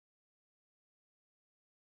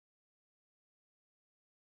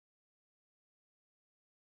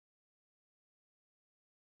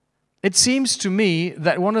it seems to me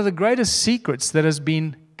that one of the greatest secrets that has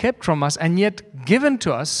been kept from us and yet given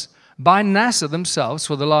to us by NASA themselves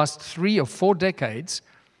for the last 3 or 4 decades,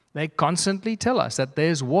 they constantly tell us that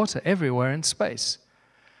there's water everywhere in space.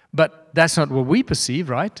 But that's not what we perceive,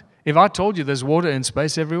 right? If I told you there's water in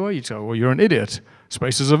space everywhere, you'd say, well, you're an idiot.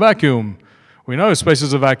 Space is a vacuum. We know space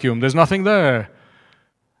is a vacuum. There's nothing there.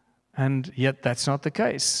 And yet that's not the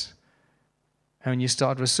case. And when you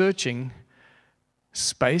start researching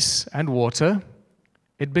space and water,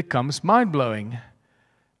 it becomes mind-blowing.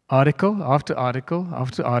 Article after article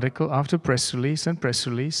after article after press release and press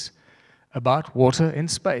release about water in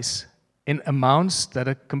space in amounts that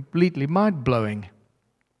are completely mind-blowing.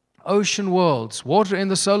 Ocean worlds, water in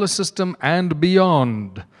the solar system and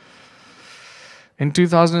beyond. In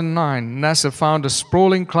 2009, NASA found a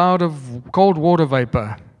sprawling cloud of cold water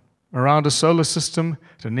vapor around a solar system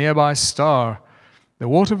at a nearby star. The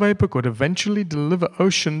water vapor could eventually deliver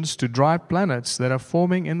oceans to dry planets that are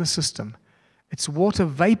forming in the system. It's water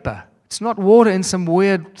vapor. It's not water in some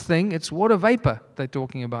weird thing. It's water vapor they're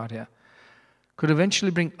talking about here. Could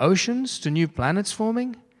eventually bring oceans to new planets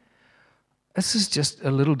forming. This is just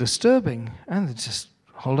a little disturbing. And just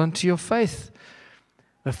hold on to your faith.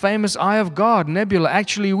 The famous Eye of God nebula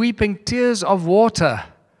actually weeping tears of water.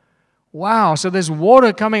 Wow, so there's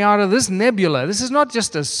water coming out of this nebula. This is not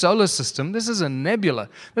just a solar system. This is a nebula.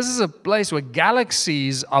 This is a place where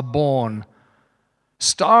galaxies are born.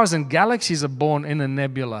 Stars and galaxies are born in a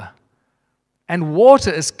nebula. And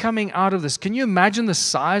water is coming out of this. Can you imagine the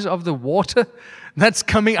size of the water that's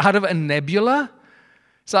coming out of a nebula?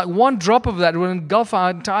 It's like one drop of that would engulf our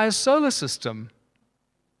entire solar system.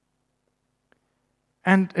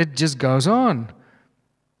 And it just goes on.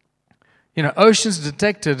 You know, oceans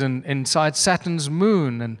detected inside Saturn's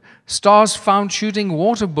moon, and stars found shooting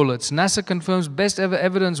water bullets. NASA confirms best ever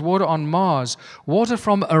evidence water on Mars. Water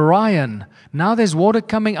from Orion. Now there's water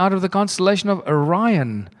coming out of the constellation of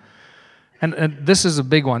Orion. And this is a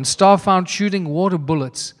big one. Star found shooting water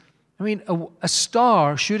bullets. I mean, a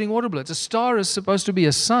star shooting water bullets. A star is supposed to be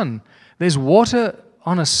a sun. There's water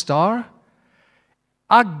on a star?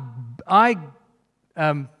 I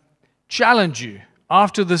challenge you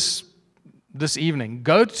after this evening,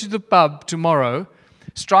 go to the pub tomorrow,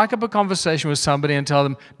 strike up a conversation with somebody and tell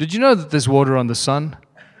them, did you know that there's water on the sun?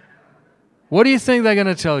 What do you think they're going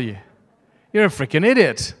to tell you? You're a freaking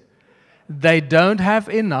idiot. They don't have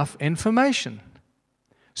enough information.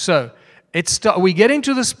 So we're getting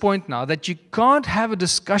to this point now that you can't have a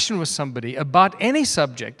discussion with somebody about any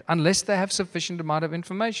subject unless they have sufficient amount of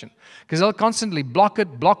information. Because they'll constantly block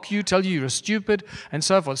you, tell you you're stupid, and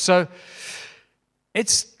so forth. So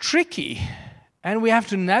it's tricky, and we have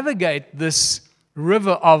to navigate this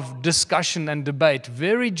river of discussion and debate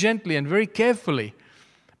very gently and very carefully,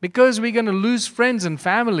 because we're going to lose friends and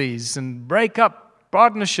families and break up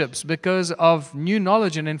partnerships because of new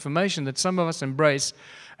knowledge and information that some of us embrace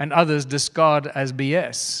and others discard as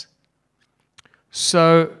BS.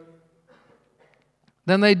 So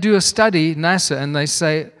then they do a study, NASA, and they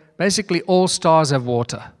say basically all stars have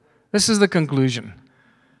water. This is the conclusion.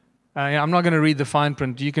 I'm not going to read the fine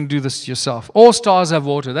print. You can do this yourself. All stars have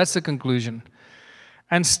water. That's the conclusion.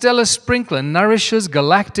 And stellar sprinkler nourishes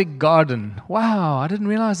galactic garden. Wow, I didn't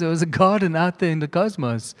realize there was a garden out there in the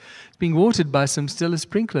cosmos. It's being watered by some stellar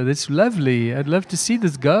sprinkler. That's lovely. I'd love to see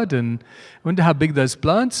this garden. I wonder how big those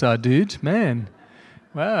plants are, dude. Man,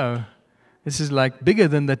 wow. This is like bigger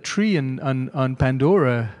than the tree on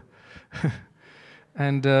Pandora.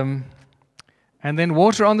 And then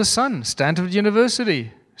water on the sun. Stanford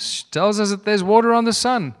University tells us that there's water on the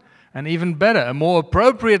sun. And even better, a more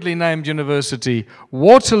appropriately named university,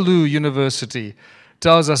 Waterloo University,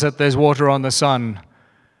 tells us that there's water on the sun.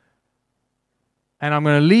 And I'm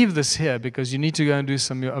going to leave this here because you need to go and do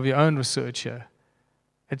some of your own research here.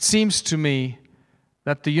 It seems to me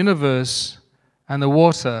that the universe and the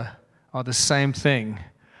water are the same thing.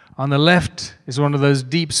 On the left is one of those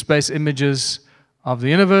deep space images of the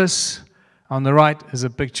universe. On the right is a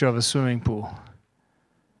picture of a swimming pool.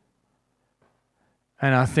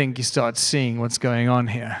 And I think you start seeing what's going on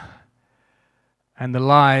here. And the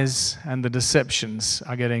lies and the deceptions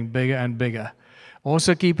are getting bigger and bigger.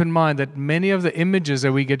 Also keep in mind that many of the images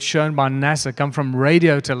that we get shown by NASA come from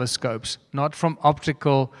radio telescopes, not from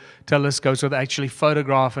optical telescopes that actually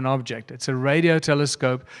photograph an object. It's a radio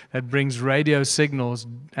telescope that brings radio signals,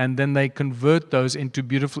 and then they convert those into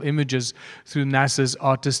beautiful images through NASA's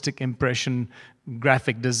artistic impression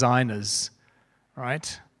graphic designers,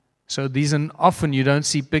 right? So these are often you don't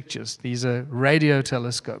see pictures. These are radio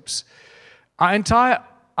telescopes. Our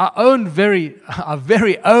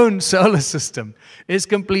very own solar system is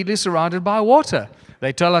completely surrounded by water.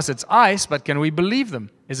 They tell us it's ice, but can we believe them?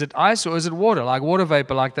 Is it ice or is it water, like water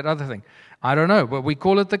vapor, like that other thing? I don't know, but we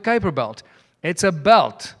call it the Kuiper Belt. It's a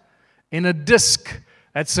belt in a disk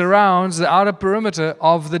that surrounds the outer perimeter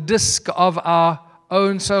of the disk of our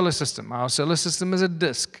own solar system. Our solar system is a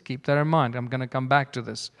disk. Keep that in mind. I'm going to come back to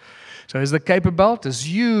this. So is the Kuiper Belt, this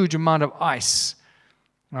huge amount of ice,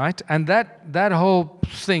 right? And that whole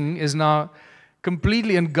thing is now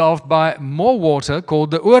completely engulfed by more water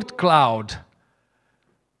called the Oort cloud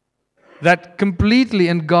that completely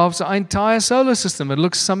engulfs our entire solar system. It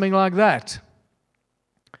looks something like that.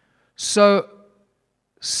 So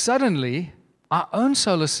suddenly, our own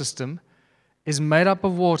solar system is made up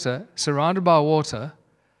of water, surrounded by water,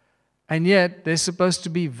 and yet there's supposed to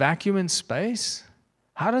be vacuum in space?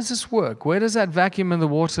 How does this work? Where does that vacuum in the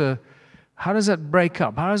water, how does that break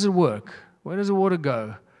up? How does it work? Where does the water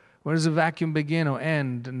go? Where does the vacuum begin or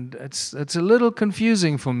end? And it's a little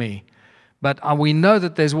confusing for me. But we know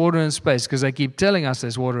that there's water in space because they keep telling us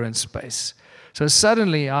there's water in space. So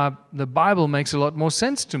suddenly the Bible makes a lot more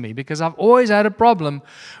sense to me because I've always had a problem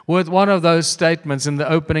with one of those statements in the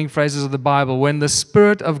opening phrases of the Bible, when the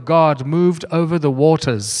Spirit of God moved over the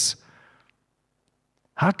waters.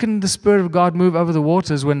 How can the Spirit of God move over the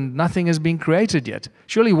waters when nothing has been created yet?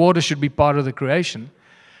 Surely water should be part of the creation.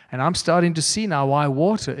 And I'm starting to see now why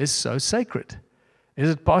water is so sacred. Is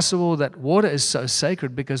it possible that water is so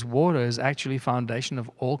sacred because water is actually foundation of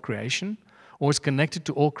all creation, or is connected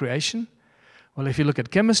to all creation? Well, if you look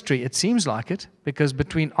at chemistry, it seems like it, because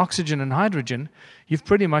between oxygen and hydrogen, you've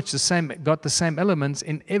pretty much got the same elements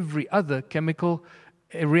in every other chemical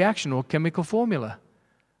reaction or chemical formula.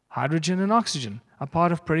 Hydrogen and oxygen are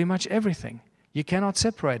part of pretty much everything. You cannot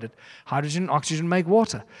separate it. Hydrogen and oxygen make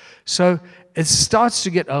water. So it starts to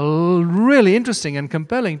get really interesting and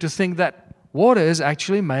compelling to think that water is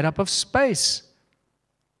actually made up of space.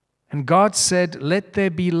 And God said, "Let there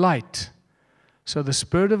be light." So the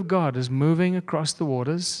Spirit of God is moving across the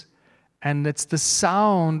waters, and it's the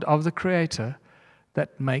sound of the Creator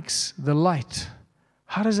that makes the light.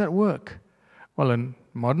 How does that work? Well, in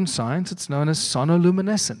modern science, it's known as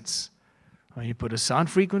sonoluminescence. When you put a sound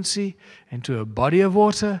frequency into a body of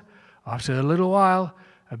water, after a little while,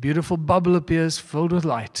 a beautiful bubble appears filled with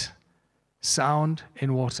light. Sound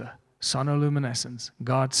in water. Sonoluminescence.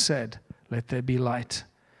 God said, "Let there be light."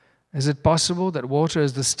 Is it possible that water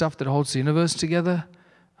is the stuff that holds the universe together?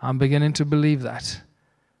 I'm beginning to believe that.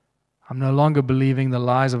 I'm no longer believing the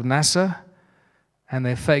lies of NASA and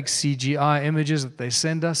their fake CGI images that they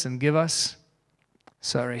send us and give us.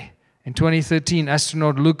 Sorry. In 2013,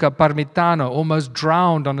 astronaut Luca Parmitano almost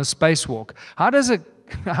drowned on a spacewalk. How does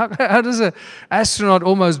an astronaut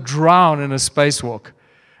almost drown in a spacewalk?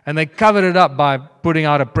 And they covered it up by putting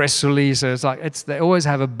out a press release. It's like they always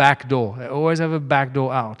have a back door. They always have a back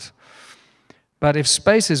door out. But if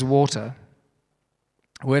space is water,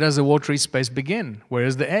 where does the watery space begin? Where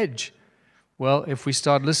is the edge? Well, if we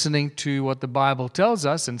start listening to what the Bible tells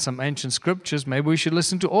us in some ancient scriptures, maybe we should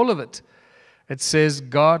listen to all of it. It says,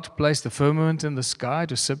 God placed the firmament in the sky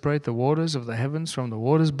to separate the waters of the heavens from the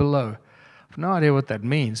waters below. I have no idea what that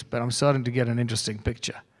means, but I'm starting to get an interesting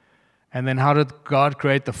picture. And then how did God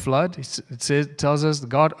create the flood? It tells us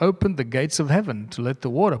God opened the gates of heaven to let the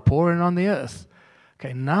water pour in on the earth.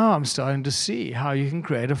 Okay, now I'm starting to see how you can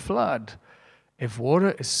create a flood. If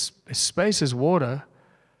space is water,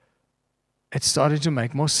 it's starting to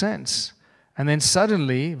make more sense. And then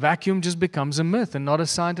suddenly, vacuum just becomes a myth and not a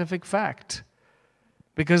scientific fact.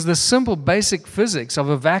 Because the simple basic physics of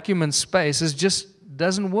a vacuum in space just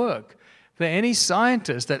doesn't work. If there are any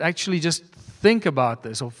scientists that actually just think about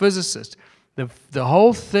this, or physicists, the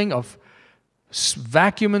whole thing of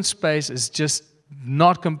vacuum in space is just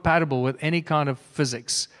not compatible with any kind of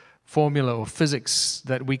physics formula or physics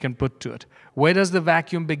that we can put to it. Where does the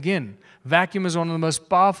vacuum begin? Vacuum is one of the most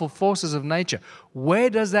powerful forces of nature. Where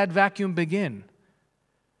does that vacuum begin?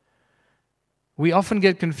 We often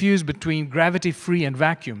get confused between gravity-free and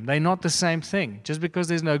vacuum. They're not the same thing. Just because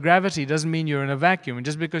there's no gravity doesn't mean you're in a vacuum. And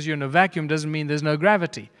just because you're in a vacuum doesn't mean there's no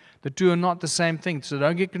gravity. The two are not the same thing. So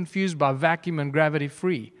don't get confused by vacuum and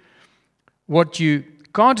gravity-free. What you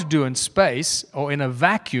can't do in space or in a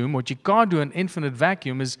vacuum, what you can't do in infinite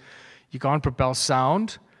vacuum is you can't propel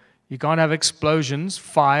sound. You can't have explosions,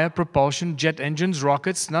 fire, propulsion, jet engines,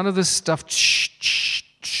 rockets, none of this stuff.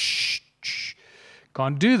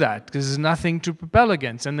 Can't do that because there's nothing to propel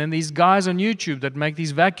against. And then these guys on YouTube that make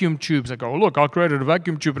these vacuum tubes, they go, "Oh, look, I created a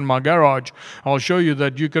vacuum tube in my garage. I'll show you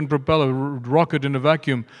that you can propel a rocket in a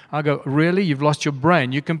vacuum." I go, "Really? You've lost your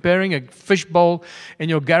brain. You're comparing a fishbowl in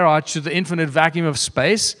your garage to the infinite vacuum of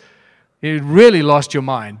space? You really lost your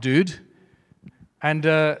mind, dude. And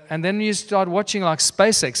then you start watching like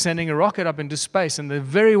SpaceX sending a rocket up into space, and the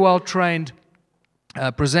very well-trained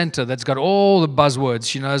presenter that's got all the buzzwords.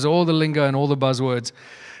 She knows all the lingo and all the buzzwords.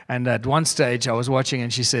 And at one stage I was watching,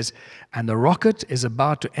 and she says, and the rocket is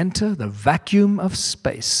about to enter the vacuum of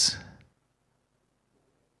space.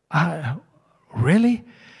 Really?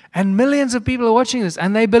 And millions of people are watching this,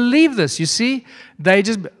 and they believe this. You see, they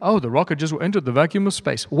just, oh, the rocket just entered the vacuum of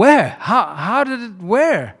space. Where? How did it,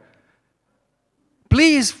 where?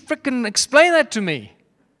 Please frickin' explain that to me.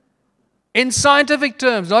 In scientific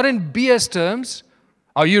terms, not in BS terms.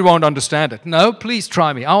 Oh, you won't understand it. No, please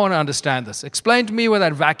try me. I want to understand this. Explain to me where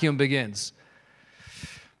that vacuum begins.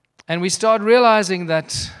 And we start realizing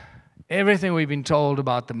that everything we've been told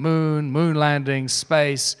about the moon, moon landing,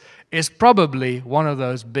 space, is probably one of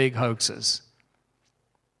those big hoaxes.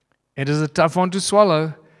 It is a tough one to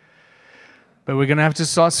swallow, but we're going to have to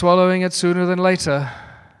start swallowing it sooner than later.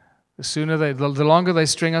 The longer they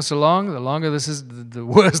string us along, the longer the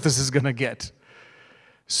worse this is going to get.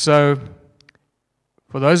 So,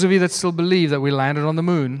 for those of you that still believe that we landed on the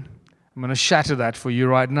moon, I'm going to shatter that for you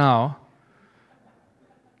right now.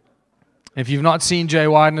 If you've not seen Jay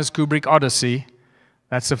Widener's Kubrick Odyssey,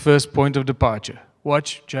 that's the first point of departure.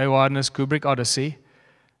 Watch Jay Widener's Kubrick Odyssey,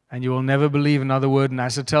 and you will never believe another word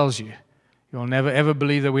NASA tells you. You'll never ever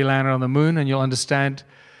believe that we landed on the moon, and you'll understand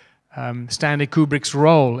Stanley Kubrick's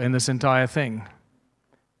role in this entire thing,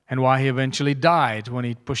 and why he eventually died when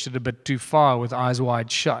he pushed it a bit too far with eyes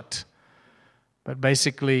wide shut. But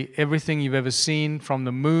basically, everything you've ever seen from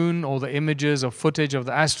the moon, all the images or footage of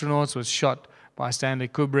the astronauts, was shot by Stanley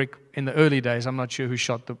Kubrick in the early days. I'm not sure who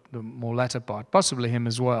shot the more latter part, possibly him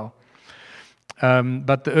as well.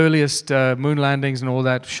 But the earliest moon landings and all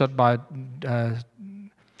that shot by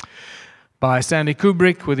Stanley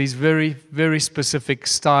Kubrick with his very, very specific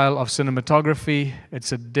style of cinematography.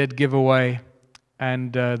 It's a dead giveaway,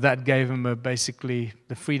 and that gave him basically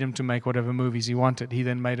the freedom to make whatever movies he wanted. He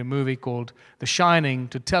then made a movie called The Shining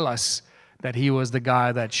to tell us that he was the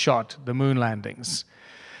guy that shot the moon landings.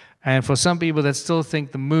 And for some people that still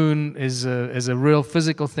think the moon is a real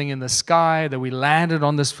physical thing in the sky, that we landed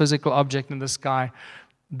on this physical object in the sky,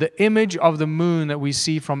 the image of the moon that we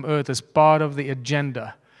see from Earth is part of the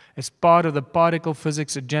agenda. It's part of the particle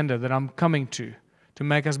physics agenda that I'm coming to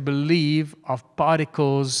make us believe of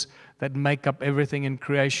particles that make up everything in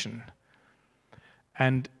creation.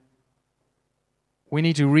 And we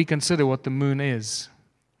need to reconsider what the moon is,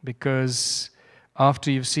 because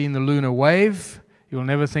after you've seen the lunar wave, you'll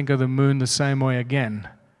never think of the moon the same way again.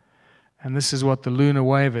 And this is what the lunar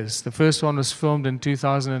wave is. The first one was filmed in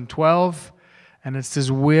 2012, and it's this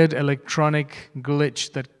weird electronic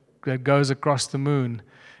glitch that goes across the moon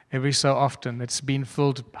every so often. It's been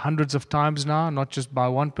filmed hundreds of times now, not just by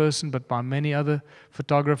one person, but by many other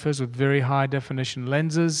photographers with very high definition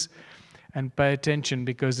lenses. And pay attention,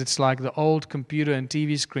 because it's like the old computer and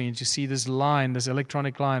TV screens. You see this line, this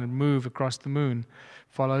electronic line, move across the moon.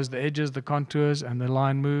 Follows the edges, the contours, and the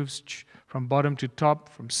line moves from bottom to top,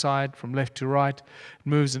 from side, from left to right. It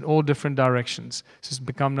moves in all different directions. This has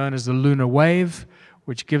become known as the lunar wave,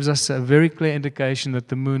 which gives us a very clear indication that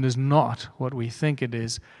the moon is not what we think it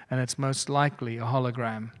is, and it's most likely a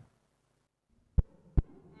hologram.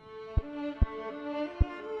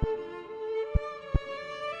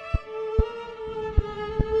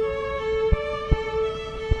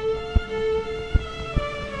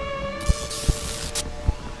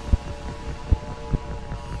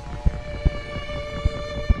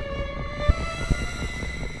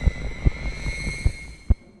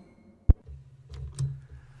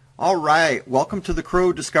 All right, welcome to the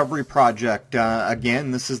Crow Discovery Project.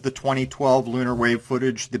 Again, this is the 2012 lunar wave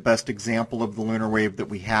footage, the best example of the lunar wave that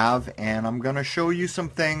we have, and I'm going to show you some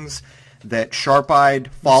things that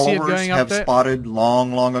sharp-eyed followers have spotted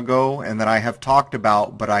long, long ago, and that I have talked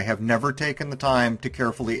about, but I have never taken the time to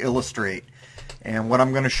carefully illustrate. And what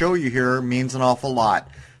I'm going to show you here means an awful lot,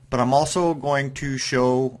 but I'm also going to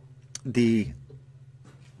show the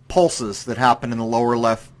pulses that happen in the lower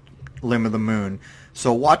left limb of the moon.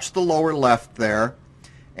 So watch the lower left there,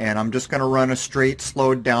 and I'm just going to run a straight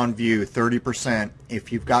slowed down view, 30%.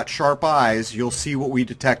 If you've got sharp eyes, you'll see what we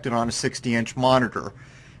detected on a 60-inch monitor.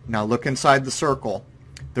 Now look inside the circle.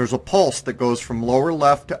 There's a pulse that goes from lower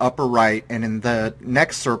left to upper right, and in the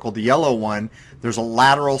next circle, the yellow one, there's a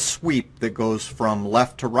lateral sweep that goes from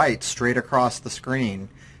left to right straight across the screen.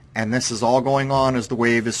 And this is all going on as the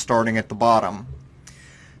wave is starting at the bottom.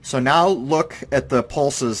 So now look at the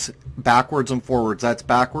pulses backwards and forwards. That's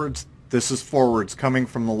backwards, This is forwards coming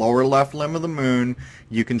from the lower left limb of the moon.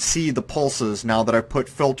 You can see the pulses now that I've put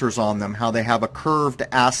filters on them, how they have a curved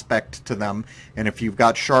aspect to them. And if you've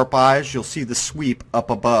got sharp eyes, you'll see the sweep up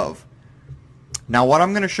above. Now what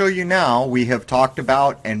I'm going to show you now, we have talked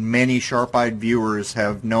about, and many sharp-eyed viewers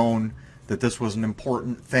have known that this was an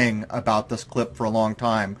important thing about this clip for a long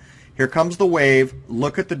time. Here comes the wave.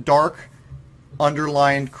 Look at the dark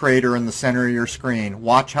underlined crater in the center of your screen.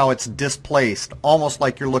 Watch how it's displaced, almost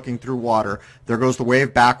like you're looking through water. There goes the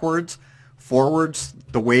wave backwards, forwards,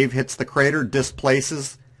 the wave hits the crater,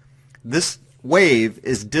 displaces. This wave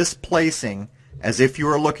is displacing, as if you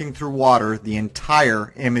were looking through water, the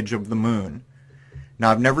entire image of the moon. Now,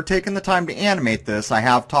 I've never taken the time to animate this. I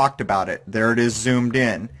have talked about it. There it is zoomed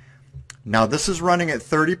in. Now, this is running at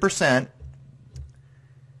 30%.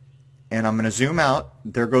 And I'm going to zoom out.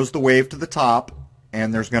 There goes the wave to the top,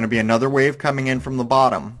 and there's going to be another wave coming in from the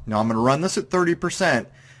bottom. Now I'm going to run this at 30%,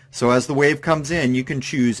 so as the wave comes in, you can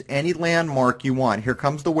choose any landmark you want. Here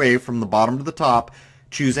comes the wave from the bottom to the top.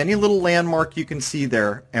 Choose any little landmark you can see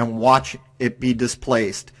there and watch it be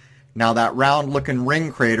displaced. Now that round looking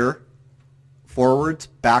ring crater, forwards,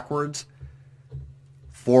 backwards,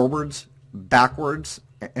 backwards,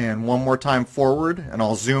 and one more time forward, and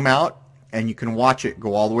I'll zoom out. And you can watch it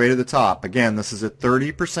go all the way to the top. Again, this is at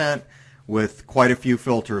 30% with quite a few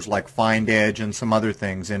filters like Find Edge and some other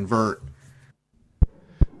things, Invert.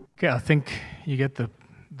 Okay, I think you get the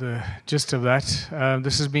gist of that.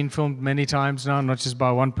 This has been filmed many times now, not just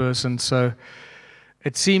by one person. So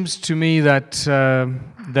it seems to me that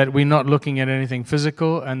that we're not looking at anything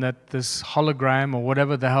physical, and that this hologram or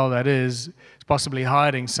whatever the hell that is possibly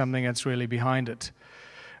hiding something that's really behind it.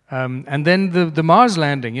 And then the Mars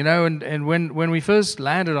landing, you know, and when we first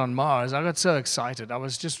landed on Mars, I got so excited. I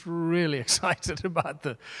was just really excited about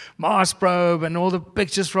the Mars probe and all the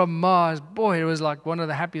pictures from Mars. Boy, it was like one of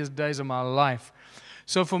the happiest days of my life.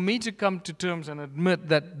 So for me to come to terms and admit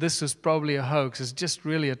that this is probably a hoax is just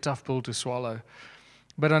really a tough pill to swallow.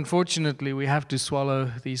 But unfortunately, we have to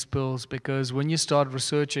swallow these pills, because when you start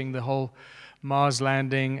researching the whole Mars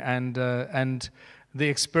landing and the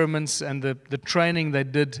experiments and the training they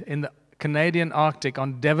did in the Canadian Arctic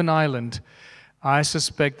on Devon Island, I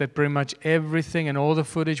suspect that pretty much everything and all the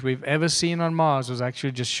footage we've ever seen on Mars was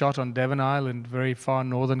actually just shot on Devon Island, very far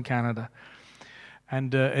northern Canada.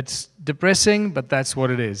 And it's depressing, but that's what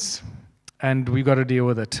it is. And we've got to deal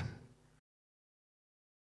with it.